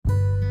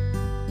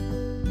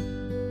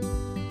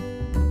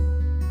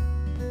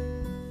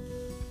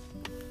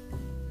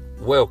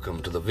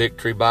Welcome to the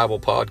Victory Bible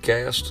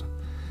Podcast.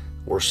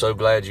 We're so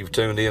glad you've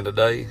tuned in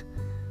today.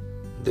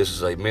 This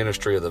is a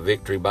ministry of the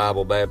Victory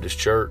Bible Baptist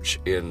Church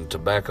in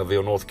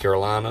Tobaccoville, North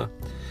Carolina.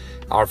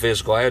 Our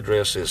physical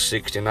address is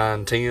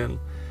 6910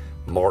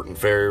 Martin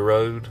Ferry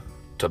Road,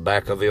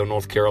 Tobaccoville,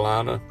 North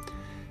Carolina,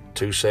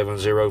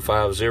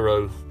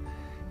 27050.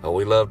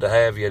 We love to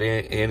have you at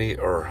any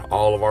or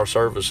all of our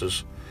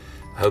services.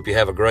 I hope you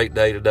have a great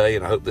day today,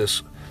 and I hope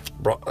this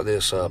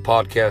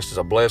podcast is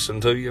a blessing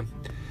to you.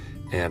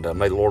 And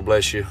may the Lord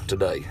bless you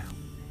today.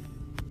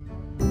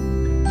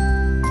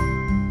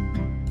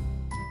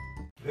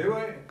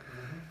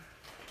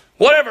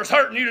 Whatever's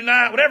hurting you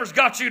tonight, whatever's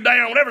got you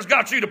down, whatever's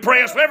got you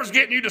depressed, whatever's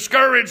getting you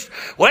discouraged,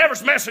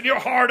 whatever's messing your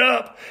heart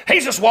up,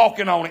 He's just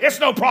walking on it. It's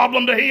no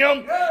problem to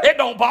Him. It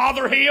don't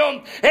bother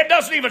Him. It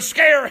doesn't even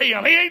scare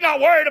Him. He ain't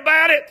not worried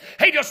about it.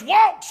 He just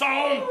walks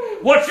on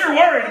what you're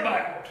worried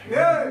about.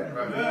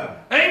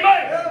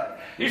 Amen.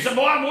 You said,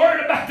 boy, I'm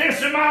worried about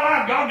this in my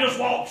life. God just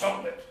walks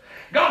on it.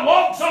 God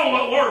walks on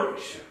what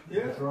worries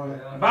you. That's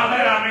right. By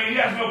that I mean He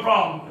has no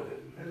problem with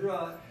it. That's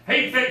right.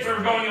 He fixes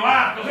what's going in your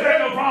life because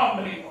there ain't no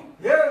problem to Him.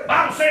 The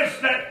Bible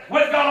says that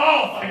with God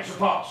all things are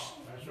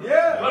possible.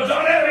 But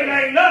John Evans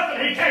ain't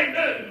nothing He can't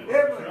do.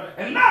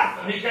 And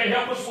nothing He can't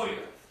help us with.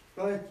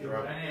 Thank you.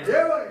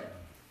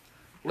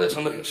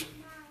 Listen to this.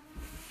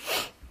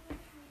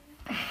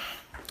 The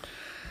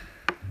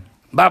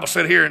Bible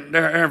said here in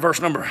verse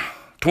number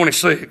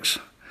 26,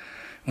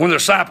 when the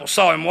disciples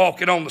saw Him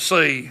walking on the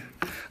sea,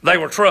 they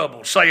were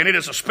troubled, saying, "It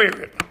is a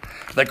spirit."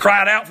 They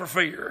cried out for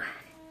fear.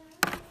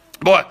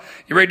 Boy,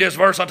 you read this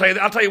verse, I'll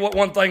tell you what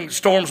one thing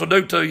storms will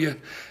do to you.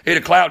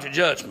 It'll cloud your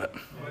judgment.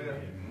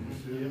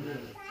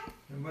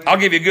 I'll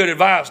give you good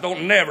advice.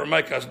 Don't never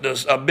make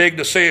a big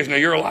decision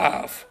in your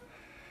life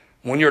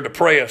when you're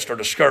depressed or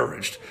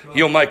discouraged.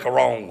 You'll make a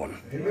wrong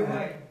one.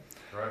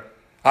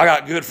 I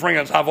got good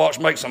friends I've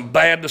watched make some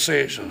bad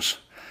decisions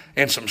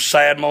in some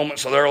sad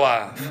moments of their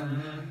life.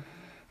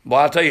 Boy,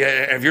 I tell you,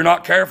 if you're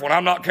not careful and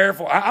I'm not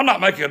careful, I'm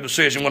not making a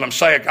decision when I'm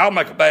sad. I'll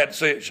make a bad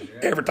decision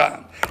every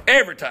time.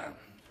 Every time.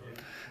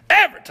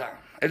 Every time.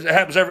 It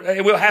happens.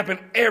 It will happen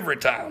every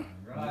time.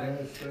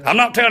 I'm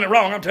not telling it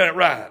wrong. I'm telling it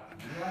right.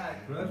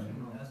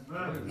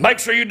 Make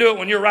sure you do it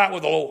when you're right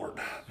with the Lord.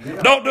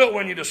 Don't do it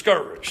when you're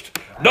discouraged.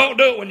 Don't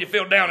do it when you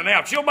feel down and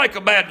out. You'll make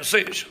a bad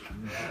decision.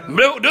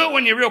 Do it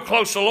when you're real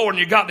close to the Lord and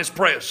you got His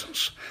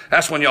presence.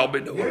 That's when y'all be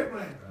doing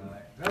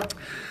it.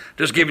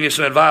 Just giving you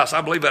some advice.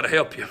 I believe that'll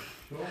help you.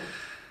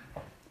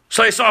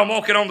 So they saw Him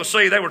walking on the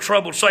sea. They were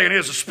troubled, saying, "It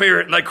is a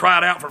spirit," and they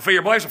cried out for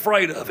fear. Boy, they're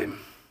afraid of Him.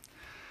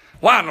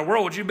 Why in the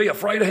world would you be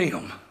afraid of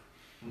Him?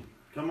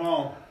 Come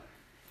on.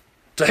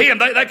 To Him,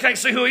 they can't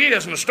see who He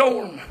is in the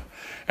storm.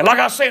 And like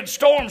I said,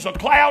 storms will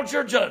cloud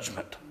your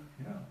judgment.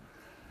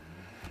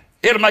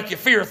 It'll make you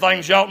fear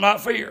things you ought not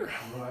fear.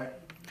 Right.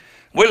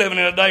 We're living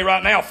in a day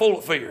right now full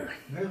of fear.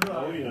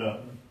 Oh, yeah.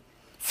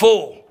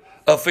 Full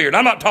of fear. And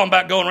I'm not talking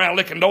about going around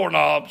licking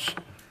doorknobs.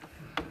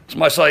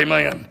 Somebody say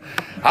amen.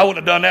 I wouldn't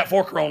have done that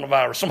for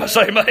coronavirus. Somebody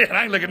say amen.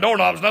 I ain't licking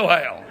doorknobs no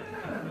how.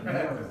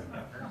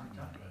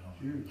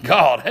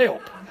 God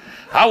help.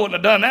 I wouldn't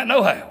have done that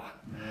no how.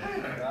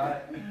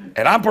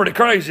 And I'm pretty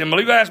crazy. And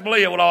you ask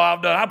Malia what all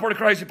I've done. I'm a pretty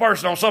crazy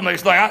person on some of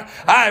these things.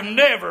 I have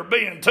never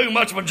been too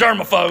much of a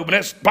germaphobe. And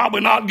it's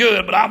probably not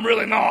good, but I'm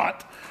really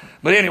not.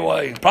 But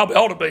anyway, probably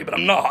ought to be, but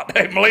I'm not.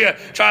 Hey, Malia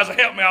tries to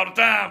help me all the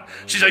time.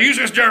 She said, "Use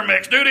this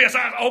Germ-X. Do this."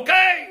 I said,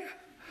 "Okay."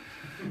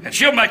 And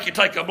she'll make you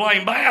take a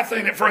blame bath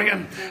in it,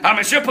 friend. I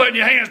mean, she'll put in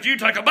your hands, "Do you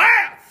take a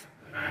bath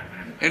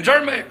in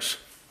Germ-X?"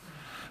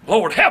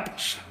 Lord help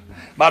us.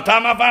 By the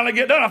time I finally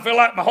get done, I feel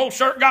like my whole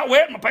shirt got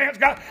wet, and my pants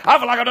I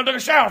feel like I done took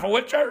a shower for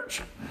wet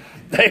church.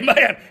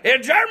 Amen.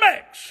 It's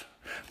Germ-X.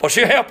 Well,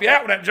 she'll help you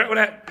out with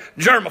that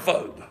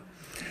germaphobe.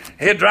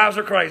 It drives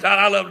her crazy.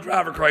 I love to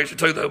drive her crazy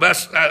too, though.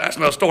 That's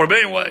another story. But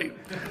anyway,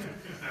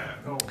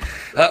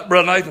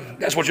 Brother Nathan,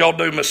 that's what y'all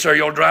do, Miss Sarah.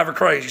 Y'all drive her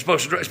crazy. You're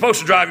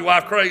supposed to drive your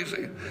wife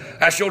crazy.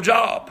 That's your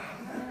job.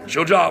 It's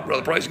your job,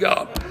 brother. Praise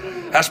God.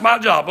 That's my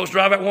job. I'm supposed to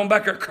drive that woman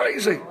back there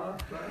crazy.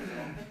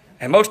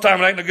 And most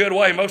time it ain't in a good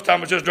way. Most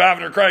time it's just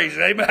driving her crazy.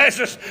 Amen. It's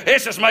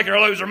just making her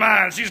lose her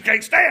mind. She just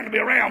can't stand to be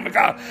around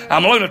because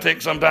I'm a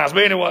lunatic sometimes.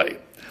 But anyway.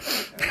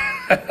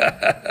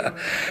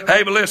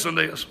 Hey, but listen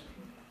to this.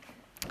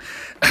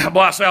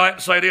 Boy, I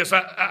say this.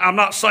 I'm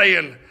not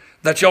saying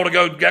that you ought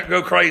to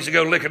go crazy,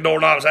 go licking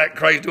doorknobs, acting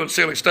crazy, doing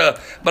silly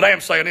stuff. But I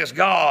am saying this.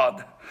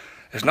 God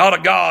is not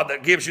a God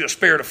that gives you a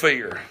spirit of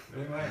fear.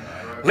 Amen.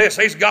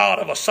 Listen, He's God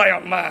of a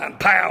sound mind,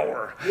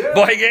 power. Yeah.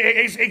 Boy,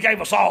 he gave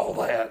us all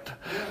that.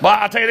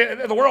 But I tell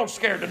you, the world's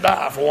scared to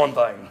die, for one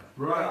thing.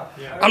 Right.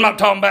 Yeah. I'm not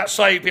talking about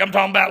saved people. I'm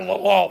talking about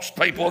lost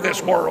people of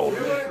this world.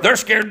 They're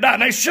scared to die,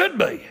 and they should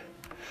be.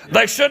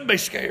 They should be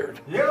scared.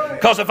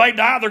 Because if they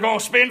die, they're going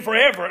to spend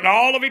forever and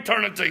all of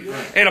eternity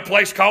in a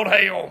place called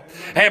hell.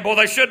 And boy,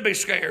 they should be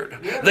scared.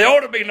 They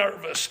ought to be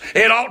nervous.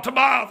 It ought to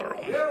bother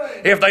them.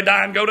 If they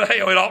die and go to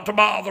hell, it ought to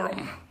bother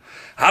them.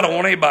 I don't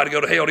want anybody to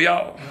go to hell, to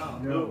y'all.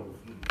 No.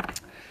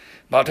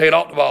 But I tell you, it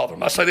ought to bother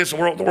them. I say this, the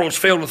world's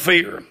filled with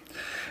fear.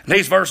 In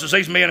these verses,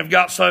 these men have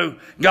got so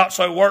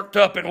worked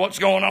up in what's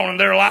going on in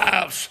their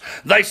lives,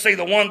 they see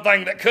the one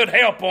thing that could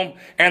help them,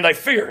 and they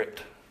fear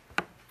it.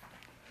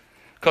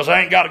 Because they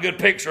ain't got a good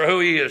picture of who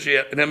he is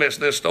yet in the midst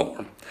of this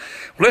storm.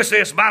 Listen to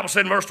this. The Bible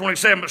said in verse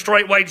 27, but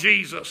straightway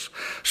Jesus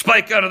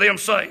spake unto them,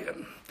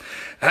 saying,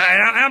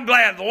 and I'm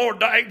glad the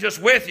Lord ain't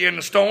just with you in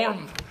the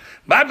storm,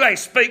 but I'm glad he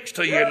speaks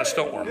to you in the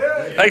storm.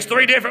 There's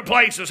three different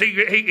places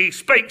he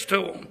speaks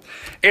to them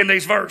in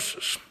these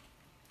verses.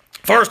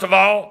 First of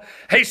all,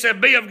 he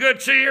said, be of good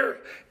cheer.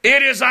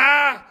 It is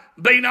I.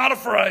 Be not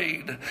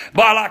afraid.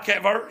 Boy, I like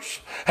that verse.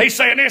 He's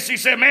saying this. He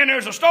said, man,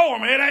 there's a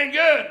storm and it ain't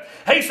good.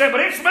 He said,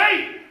 but it's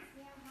me.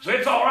 So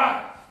it's all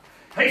right.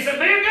 He said,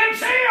 be of good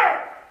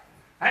cheer.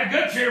 That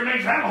good cheer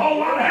means have a whole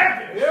lot of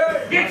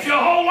happiness. Gets you a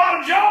whole lot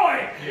of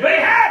joy. Be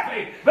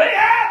happy. Be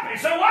happy.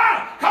 So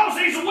why? Because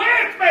he's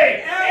with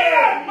me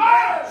in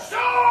my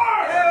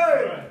storm.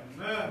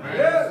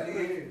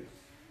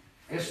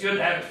 It's good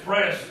to have his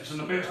presence in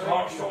the midst of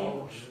our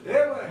storms.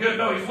 Good to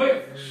know he's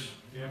with us.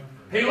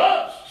 He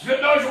loves us. It's good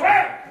to know he's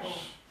around us.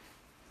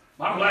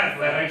 I'm glad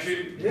for that, ain't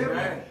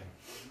you?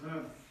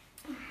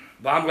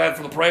 But I'm glad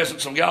for the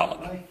presence of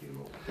God.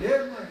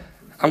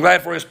 I'm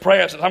glad for his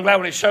presence. I'm glad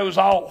when he shows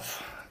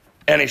off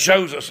and he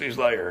shows us he's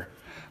there.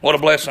 What a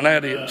blessing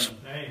that is.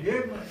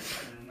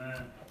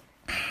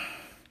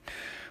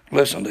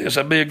 Listen to this.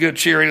 Be a good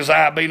cheer in his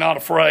eye. Be not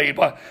afraid.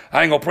 I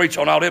ain't going to preach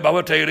on all that, but I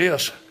will tell you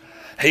this.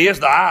 He is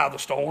the eye of the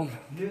storm.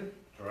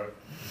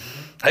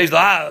 He's the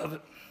eye of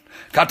it.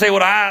 Can I tell you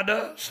what an eye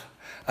does?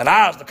 An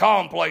eye is the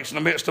calm place in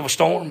the midst of a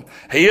storm.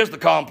 He is the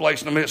calm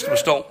place in the midst of a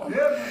storm.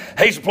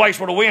 He's a place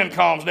where the wind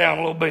calms down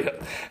a little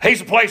bit. He's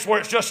a place where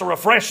it's just a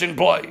refreshing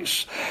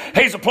place.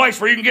 He's a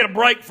place where you can get a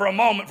break for a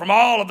moment from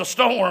all of the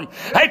storm.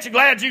 Ain't you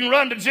glad you can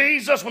run to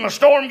Jesus when the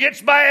storm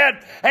gets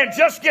bad and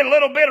just get a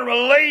little bit of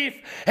relief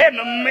in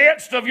the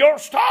midst of your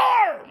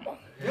storm?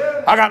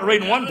 I got to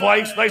read in one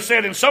place, they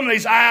said in some of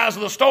these eyes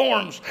of the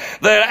storms,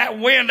 that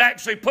wind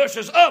actually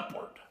pushes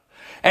upward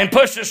and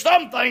pushes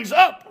some things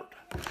upward.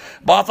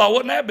 But I thought,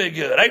 wouldn't that be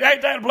good?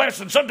 Ain't that a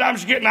blessing?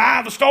 Sometimes you get in the eye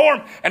of the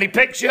storm and he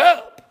picks you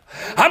up.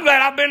 I'm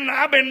glad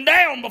I've been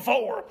down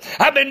before.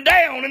 I've been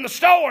down in the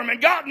storm and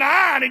got in the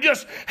eye and he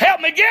just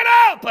helped me get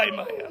up.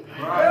 Amen.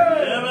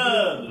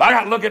 Right. I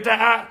got to look at the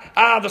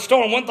eye of the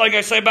storm. One thing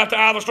they say about the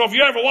eye of the storm, if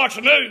you ever watch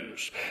the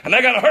news and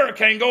they got a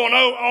hurricane going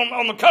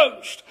on the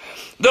coast,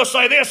 they'll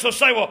say this. They'll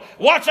say, well,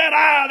 watch that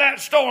eye of that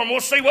storm.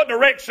 We'll see what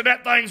direction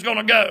that thing's going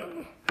to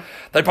go.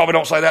 They probably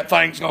don't say that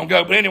thing's going to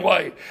go, but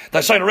anyway,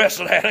 they say the rest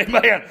of that.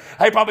 Amen.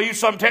 They probably use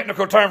some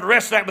technical term for the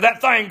rest of that, but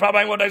that thing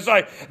probably ain't what they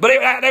say. But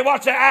they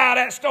watch the eye of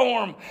that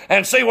storm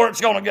and see where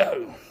it's going to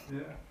go. Yeah.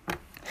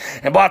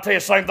 And boy, I tell you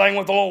the same thing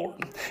with the Lord.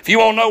 If you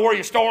want to know where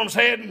your storm's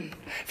heading,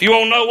 if you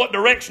want to know what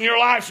direction your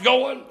life's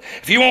going,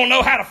 if you want to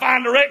know how to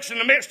find direction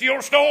in the midst of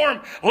your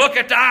storm, look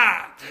at the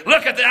eye.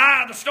 Look at the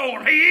eye of the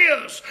storm. He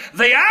is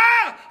the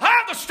eye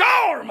of the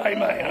storm.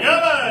 Amen.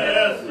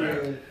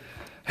 Yes,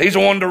 he's the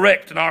one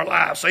directing our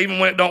lives, even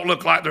when it don't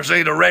look like there's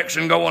any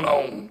direction going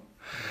on.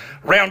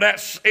 Around that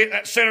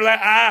center of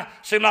that eye,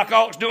 seems like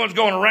all it's doing is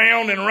going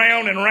round and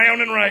round and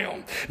round and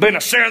round. But in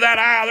the center of that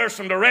eye, there's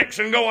some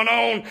direction going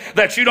on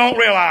that you don't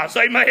realize.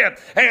 Amen.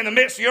 And in the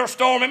midst of your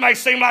storm, it may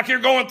seem like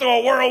you're going through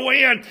a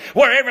whirlwind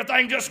where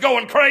everything just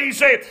going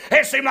crazy.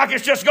 It seems like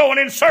it's just going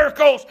in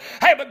circles.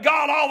 Hey, but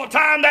God all the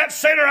time, that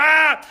center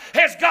eye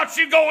has got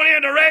you going in a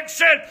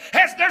direction.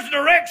 There's a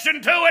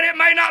direction to it. It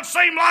may not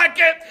seem like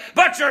it,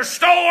 but your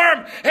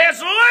storm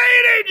is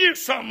leading you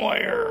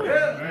somewhere.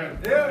 Yeah.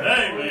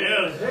 Yeah.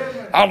 Amen.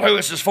 I don't know who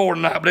this is for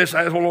tonight, but this is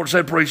what the Lord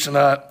said preach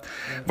tonight.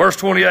 Verse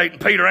 28, and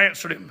Peter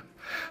answered him,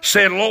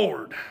 said,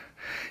 Lord,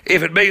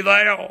 if it be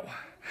thou,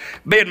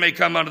 bid me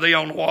come unto thee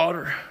on the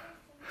water.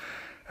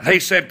 And he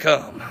said,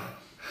 come.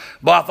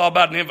 Boy, I thought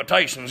about an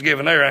invitation was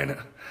given there, ain't it?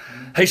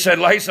 He said,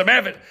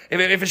 man,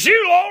 if it's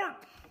you, Lord,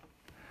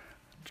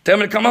 tell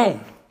me to come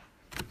on.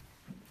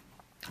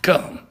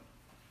 Come.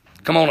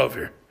 Come on over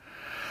here.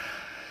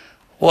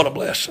 What a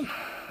blessing.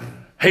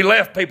 He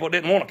left people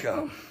that didn't want to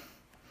come.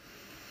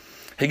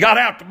 He got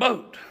out the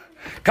boat.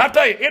 Can I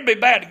tell you, it'd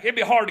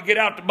be hard to get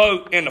out the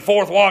boat in the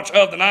fourth watch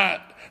of the night,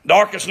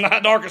 darkest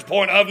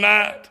point of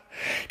night.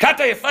 Can I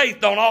tell you,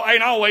 faith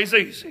ain't always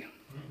easy.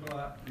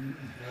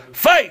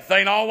 Faith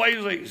ain't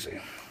always easy.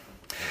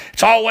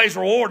 It's always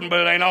rewarding,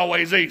 but it ain't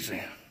always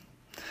easy.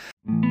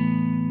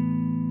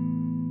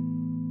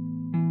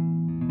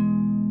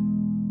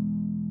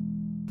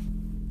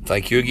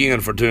 Thank you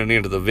again for tuning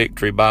into the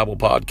Victory Bible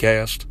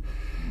Podcast.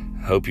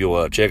 I hope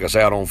you'll check us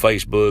out on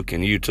Facebook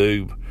and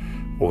YouTube,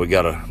 where we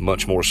got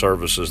much more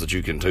services that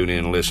you can tune in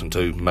and listen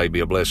to. May be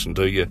a blessing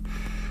to you.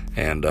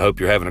 And I hope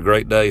you're having a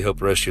great day. Hope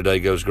the rest of your day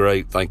goes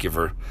great. Thank you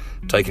for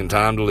taking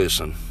time to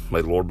listen.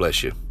 May the Lord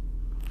bless you.